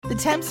The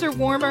temps are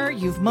warmer,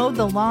 you've mowed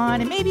the lawn,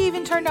 and maybe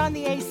even turned on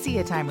the AC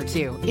a time or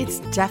two. It's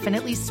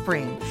definitely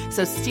spring.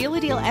 So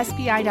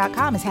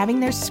StealADealSPI.com is having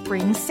their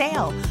spring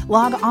sale.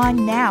 Log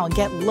on now and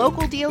get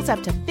local deals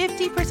up to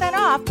 50%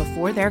 off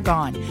before they're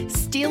gone.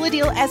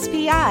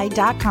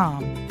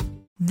 StealADealSPI.com.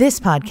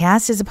 This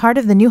podcast is a part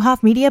of the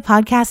Newhoff Media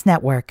Podcast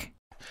Network.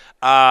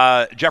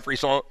 Jeffrey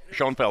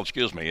Schoenfeld,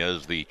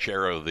 is the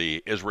chair of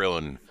the Israel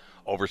and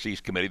Overseas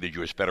Committee of the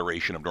Jewish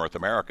Federation of North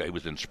America. He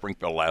was in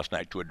Springfield last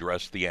night to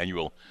address the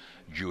annual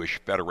Jewish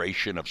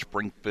Federation of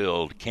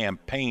Springfield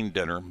campaign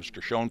dinner.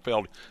 Mr.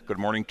 Schoenfeld, good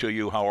morning to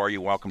you. How are you?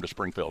 Welcome to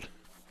Springfield.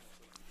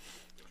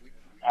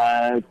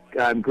 I'm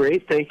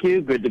great, thank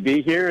you. Good to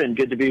be here and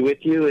good to be with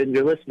you and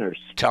your listeners.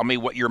 Tell me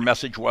what your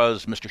message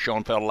was, Mr.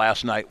 Schoenfeld,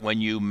 last night when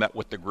you met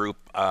with the group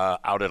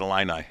out at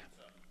Illini.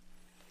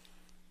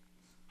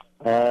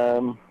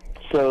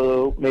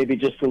 So maybe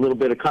just a little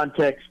bit of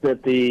context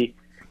that the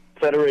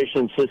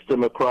federation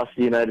system across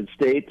the United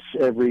States,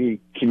 every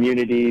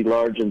community,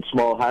 large and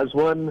small, has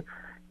one,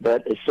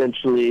 but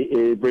essentially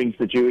it brings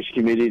the Jewish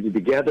community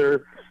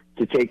together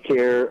to take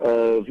care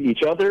of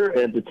each other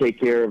and to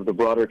take care of the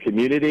broader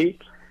community.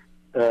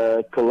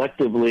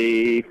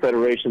 Collectively,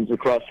 federations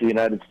across the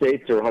United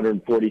States, there are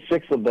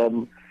 146 of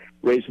them,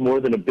 raise more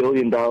than $1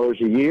 billion a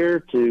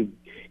year to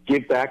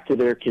give back to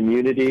their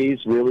communities,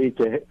 really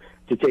to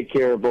take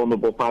care of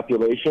vulnerable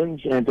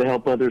populations and to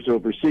help others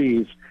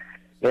overseas.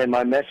 And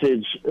my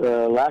message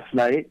last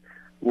night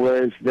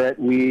was that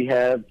we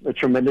have a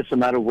tremendous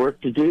amount of work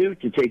to do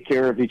to take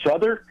care of each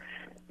other,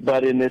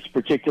 but in this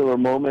particular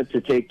moment to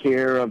take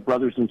care of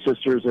brothers and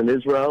sisters in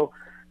Israel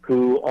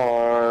who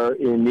are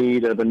in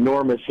need of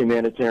enormous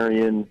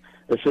humanitarian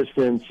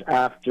assistance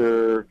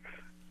after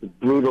the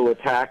brutal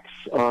attacks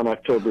on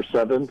October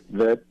 7th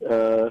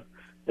that,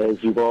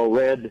 as you've all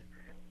read,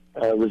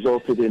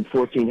 resulted in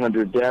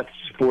 1,400 deaths,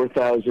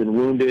 4,000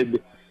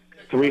 wounded,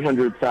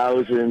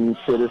 300,000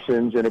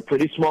 citizens in a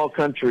pretty small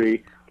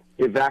country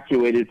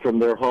evacuated from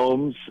their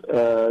homes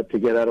to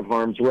get out of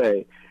harm's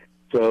way.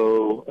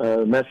 So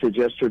the message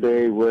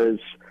yesterday was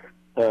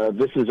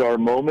this is our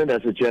moment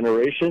as a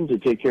generation to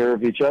take care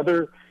of each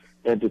other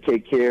and to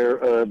take care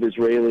of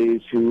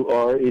Israelis who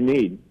are in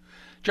need.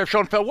 Jeff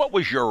Schoenfeld, what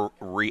was your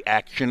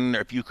reaction,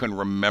 if you can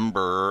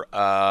remember,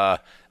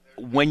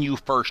 when you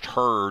first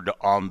heard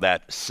on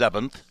that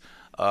 7th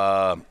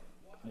of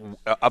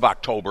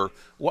October?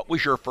 What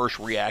was your first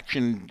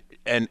reaction?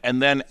 And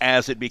then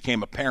as it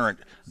became apparent,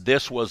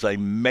 this was a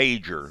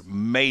major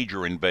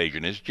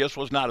invasion. It just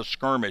was not a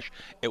skirmish.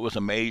 It was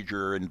a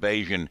major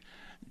invasion.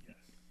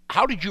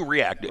 How did you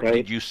react? Right.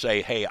 Did you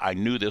say, hey, I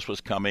knew this was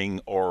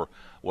coming, or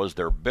was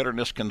there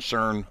bitterness,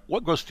 concern?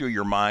 What goes through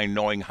your mind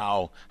knowing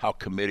how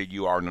committed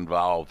you are and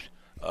involved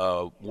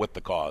with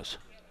the cause?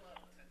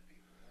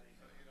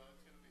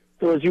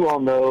 So as you all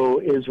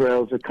know,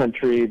 Israel is a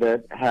country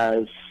that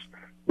has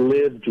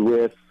lived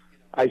with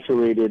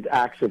isolated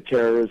acts of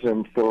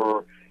terrorism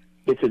for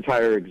its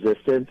entire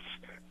existence.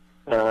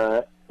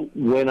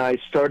 When I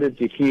started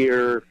to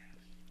hear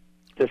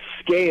the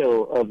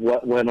scale of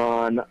what went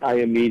on, I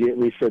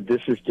immediately said,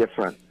 this is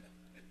different.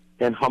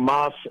 And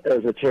Hamas,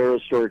 as a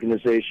terrorist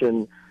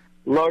organization,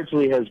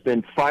 largely has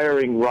been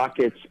firing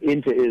rockets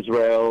into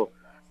Israel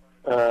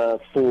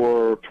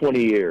for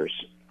 20 years.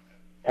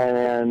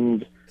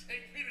 And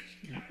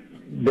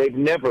they've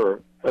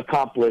never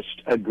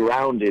accomplished a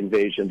ground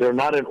invasion. They're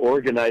not an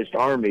organized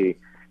army.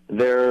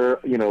 They're,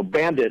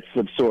 bandits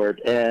of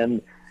sort.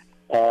 And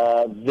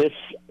the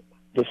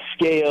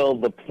scale,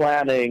 the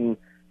planning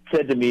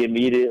said to me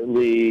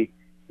immediately,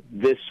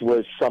 this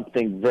was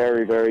something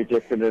very, very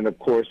different. And of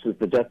course, as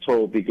the death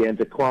toll began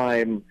to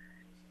climb,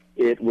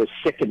 it was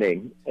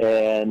sickening.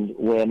 And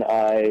when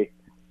I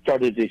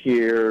started to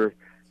hear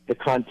the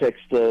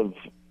context of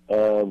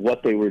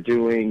what they were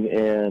doing,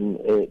 and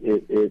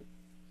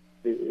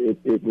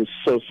it was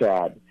so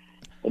sad.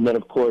 And then,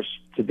 of course,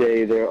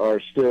 today there are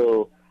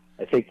still,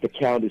 I think the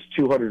count is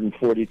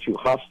 242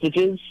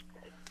 hostages.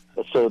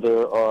 So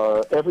there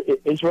are,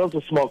 Israel's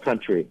a small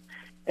country.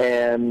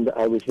 And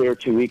I was there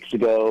 2 weeks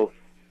ago.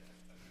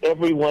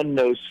 Everyone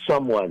knows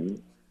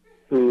someone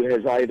who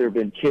has either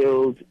been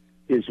killed,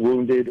 is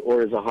wounded,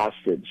 or is a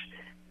hostage.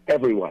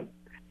 Everyone.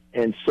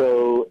 And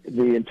so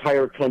the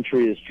entire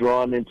country is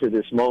drawn into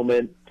this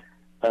moment.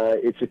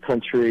 It's a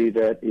country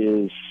that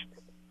is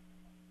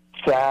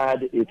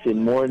sad, it's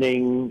in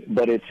mourning,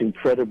 but it's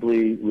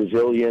incredibly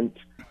resilient,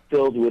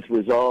 filled with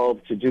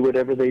resolve to do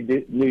whatever they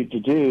need to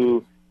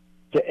do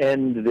to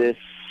end this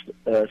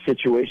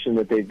situation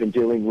that they've been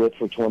dealing with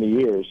for 20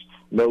 years.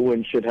 No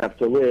one should have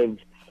to live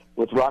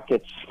with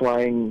rockets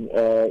flying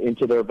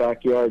into their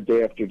backyard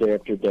day after day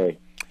after day.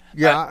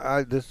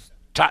 Yeah,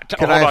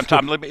 hold on,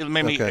 Tom. Let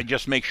me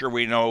just make sure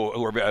we know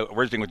who we're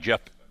visiting with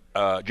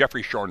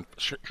Jeffrey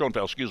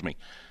Schoenfeld,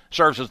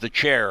 serves as the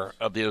chair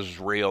of the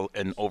Israel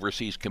and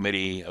Overseas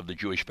Committee of the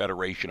Jewish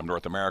Federation of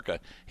North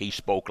America. He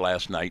spoke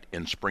last night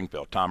in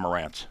Springfield. Tom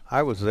Morantz.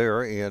 I was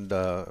there, and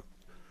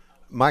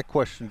my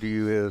question to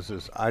you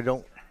is I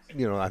don't,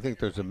 I think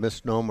there's a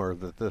misnomer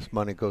that this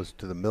money goes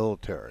to the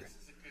military.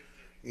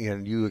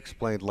 And you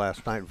explained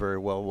last night very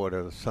well what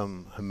are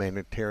some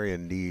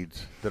humanitarian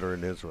needs that are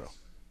in Israel.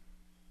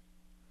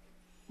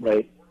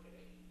 Right.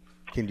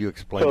 Can you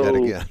explain that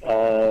again?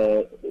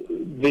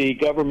 The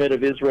government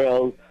of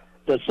Israel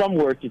does some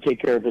work to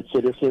take care of its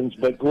citizens,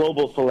 but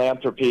global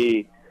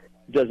philanthropy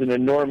does an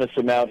enormous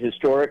amount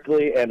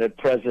historically and at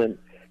present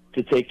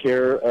to take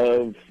care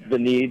of the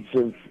needs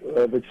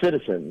of its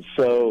citizens.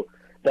 So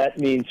that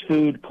means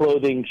food,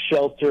 clothing,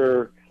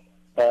 shelter,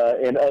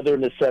 and other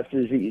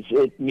necessities.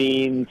 It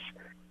means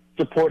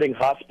supporting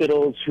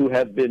hospitals who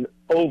have been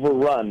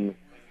overrun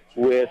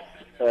with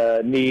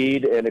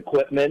need and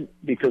equipment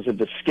because of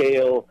the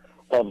scale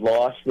of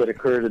loss that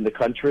occurred in the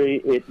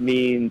country. It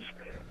means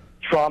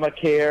trauma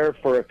care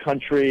for a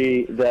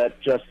country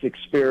that just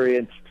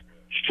experienced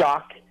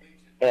shock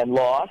and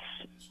loss,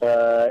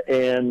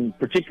 and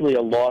particularly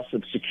a loss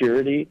of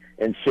security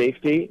and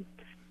safety.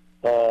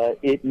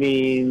 It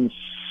means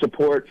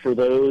support for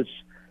those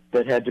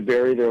that had to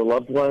bury their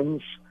loved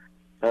ones.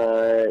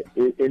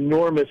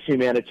 Enormous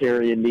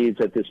humanitarian needs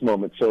at this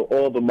moment. So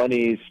all the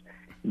monies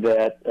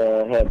that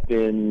have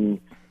been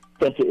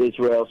sent to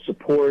Israel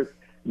support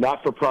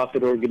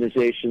not-for-profit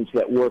organizations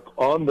that work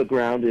on the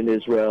ground in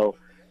Israel,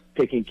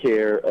 taking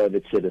care of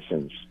its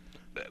citizens.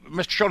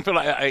 Mr. Schoenfeld,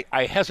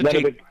 I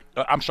hesitate.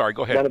 I'm sorry,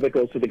 go ahead. None of it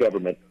goes to the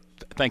government.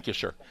 Thank you,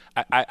 sir.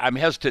 I'm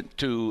hesitant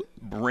to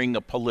bring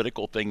a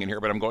political thing in here,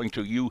 but I'm going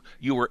to.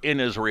 You were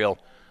in Israel.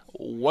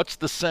 What's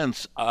the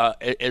sense?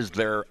 Is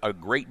there a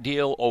great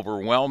deal,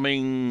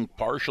 overwhelming,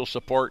 partial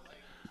support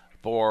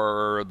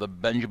for the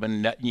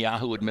Benjamin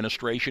Netanyahu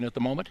administration at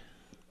the moment?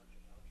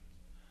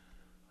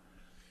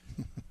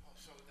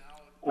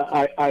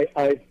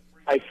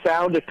 I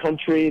found a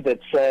country that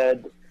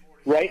said,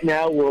 right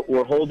now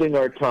we're holding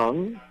our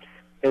tongue,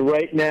 and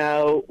right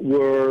now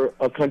we're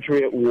a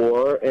country at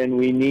war, and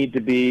we need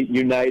to be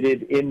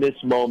united in this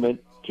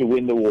moment to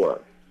win the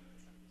war.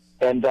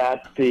 And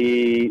that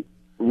the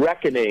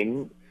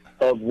reckoning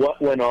of what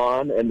went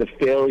on and the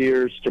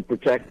failures to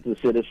protect the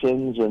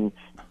citizens and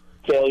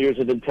failures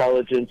of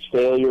intelligence,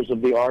 failures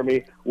of the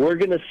army, we're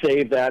going to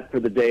save that for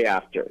the day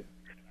after.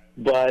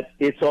 But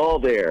it's all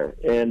there,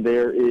 and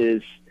there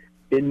is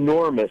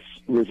enormous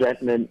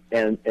resentment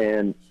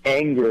and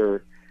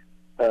anger,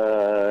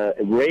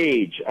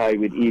 rage, I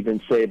would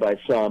even say, by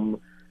some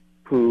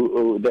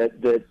who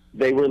that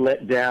they were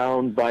let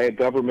down by a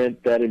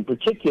government that in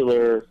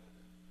particular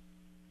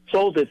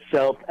sold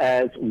itself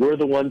as we're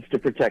the ones to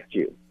protect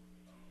you.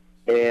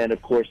 And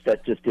of course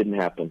that just didn't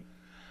happen.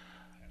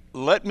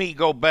 Let me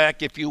go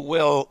back, if you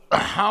will.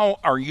 How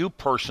are you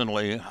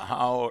personally,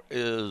 how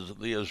is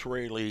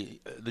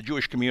the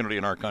Jewish community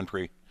in our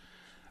country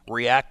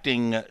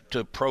reacting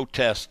to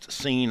protests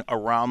seen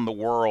around the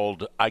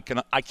world? I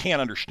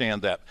can't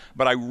understand that,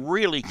 but I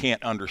really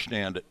can't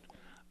understand it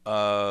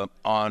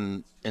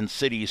in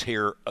cities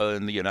here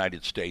in the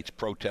United States,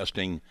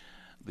 protesting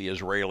the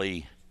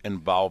Israeli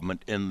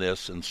involvement in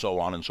this and so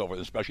on and so forth,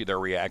 especially their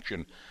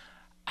reaction.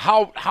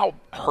 How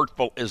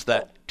hurtful is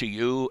that to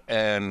you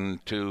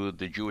and to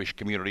the Jewish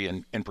community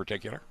in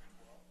particular?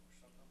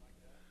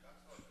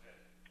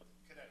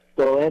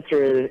 So I'll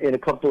answer it in a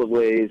couple of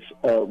ways.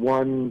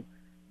 One,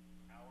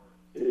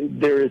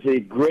 there is a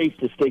great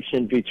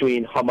distinction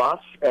between Hamas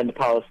and the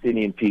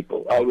Palestinian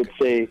people. I would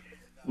say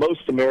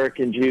most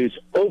American Jews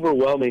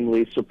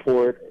overwhelmingly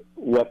support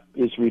what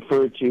is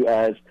referred to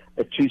as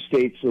a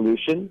two-state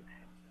solution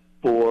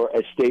for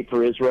a state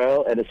for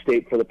Israel and a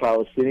state for the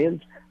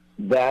Palestinians.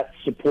 That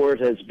support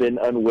has been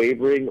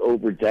unwavering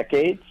over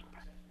decades,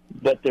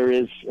 but there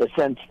is a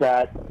sense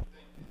that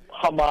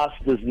Hamas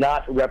does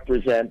not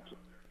represent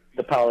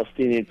the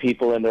Palestinian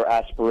people and their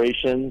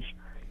aspirations.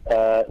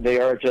 They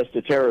are just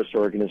a terrorist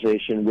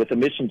organization with a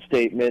mission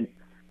statement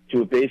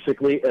to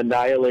basically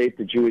annihilate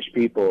the Jewish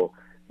people,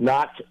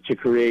 not to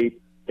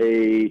create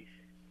a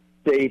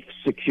safe,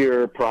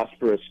 secure,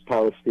 prosperous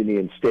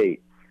Palestinian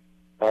state.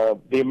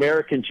 The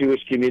American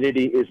Jewish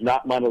community is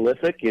not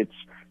monolithic.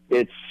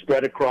 It's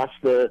spread across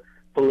the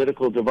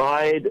political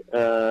divide,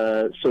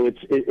 so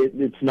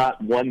it's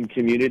not one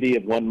community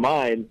of one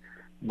mind.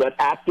 But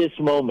at this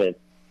moment,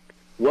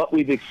 what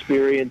we've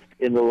experienced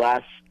in the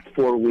last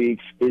 4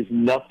 weeks is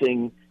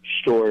nothing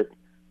short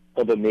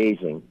of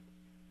amazing.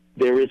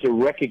 There is a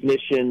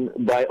recognition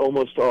by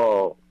almost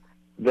all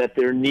that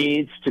there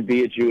needs to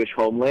be a Jewish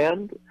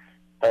homeland,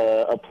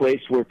 a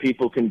place where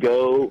people can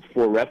go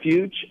for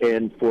refuge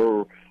and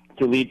to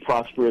lead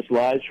prosperous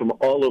lives from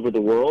all over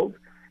the world,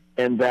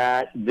 and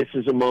that this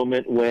is a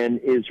moment when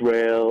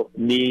Israel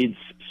needs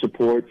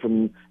support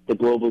from the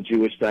global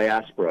Jewish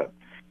diaspora.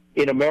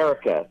 In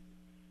America,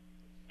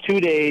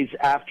 2 days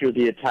after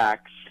the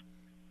attacks,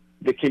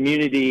 the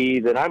community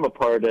that I'm a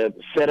part of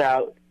set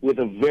out with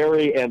a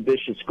very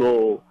ambitious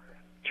goal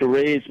to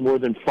raise more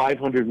than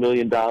 $500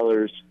 million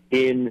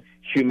in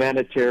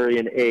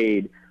humanitarian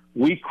aid.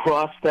 We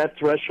crossed that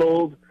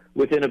threshold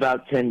within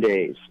about 10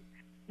 days.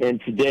 And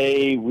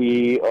today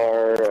we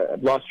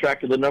I've lost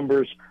track of the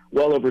numbers,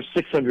 well over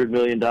 $600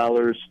 million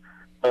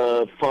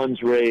of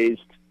funds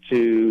raised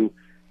to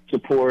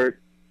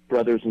support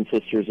brothers and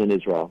sisters in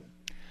Israel.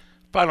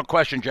 Final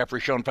question, Jeffrey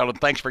Schoenfeld,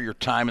 and thanks for your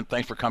time and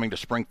thanks for coming to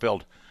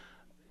Springfield.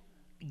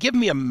 Give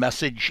me a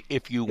message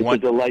if you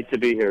want. It's a delight to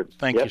be here.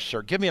 Thank you,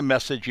 sir. Give me a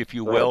message, if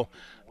you will,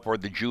 for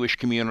the Jewish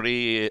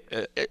community,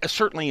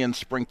 certainly in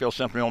Springfield,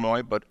 Central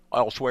Illinois, but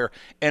elsewhere,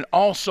 and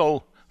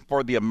also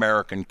for the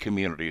American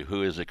community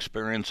who is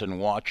experiencing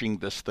watching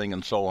this thing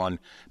and so on.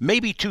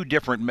 Maybe two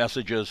different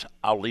messages.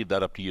 I'll leave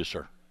that up to you,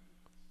 sir.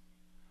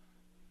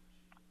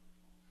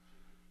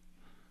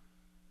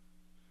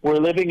 We're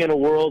living in a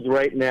world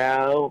right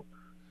now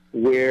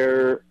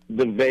where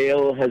the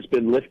veil has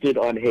been lifted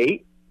on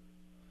hate.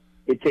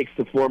 It takes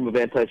the form of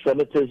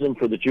anti-Semitism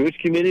for the Jewish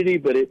community,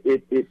 but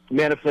it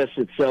manifests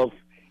itself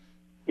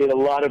in a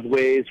lot of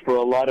ways for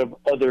a lot of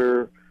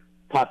other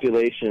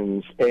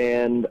populations.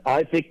 And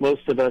I think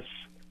most of us,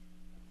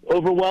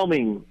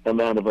 overwhelming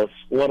amount of us,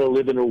 want to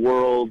live in a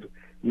world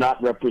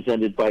not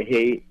represented by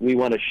hate. We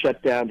want to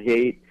shut down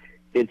hate.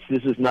 This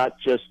is not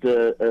just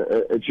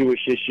a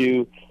Jewish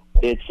issue.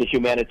 It's a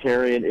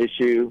humanitarian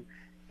issue.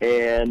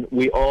 And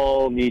we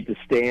all need to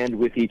stand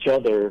with each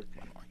other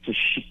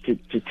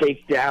to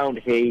take down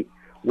hate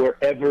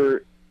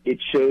wherever it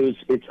shows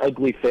its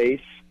ugly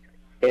face.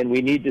 And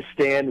we need to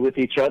stand with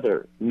each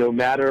other, no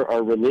matter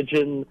our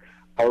religion,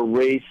 our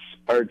race,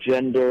 our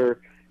gender.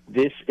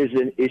 This is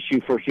an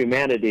issue for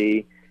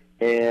humanity,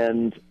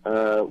 and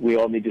we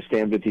all need to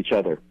stand with each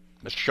other.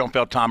 Mr.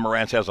 Schoenfeld, Tom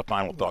Morantz has a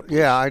final thought.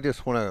 Yeah, I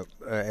just want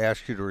to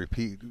ask you to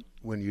repeat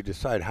when you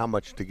decide how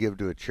much to give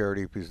to a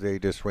charity, because they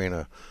just ran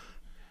a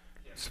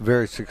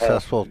very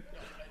successful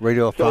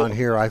radiothon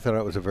here. I thought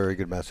it was a very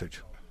good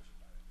message.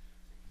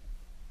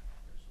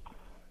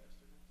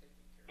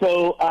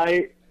 So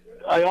I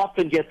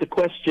often get the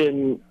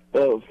question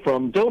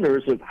from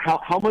donors of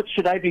how much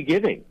should I be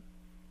giving?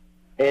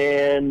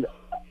 And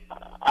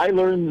I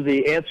learned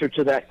the answer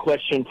to that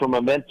question from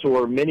a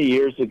mentor many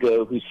years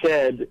ago who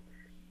said,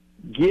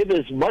 give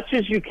as much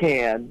as you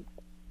can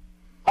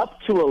up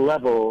to a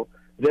level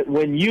that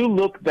when you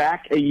look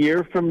back a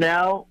year from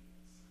now,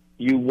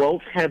 you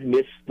won't have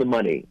missed the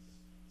money.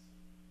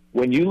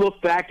 When you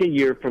look back a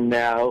year from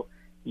now,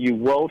 you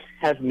won't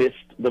have missed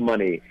the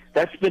money.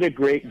 That's been a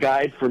great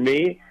guide for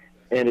me,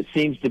 and it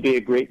seems to be a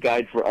great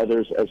guide for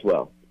others as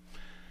well.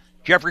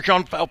 Jeffrey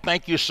Schoenfeld,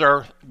 thank you,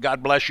 sir.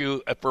 God bless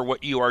you for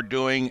what you are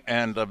doing,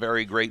 and a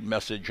very great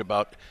message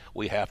about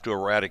we have to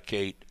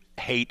eradicate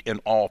hate in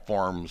all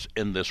forms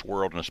in this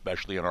world, and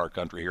especially in our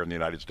country here in the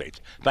United States.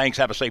 Thanks.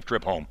 Have a safe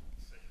trip home.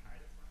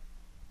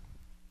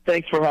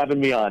 Thanks for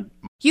having me on.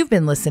 You've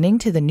been listening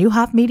to the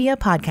Newhoff Media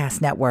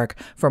Podcast Network.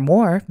 For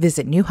more,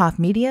 visit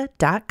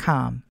newhoffmedia.com.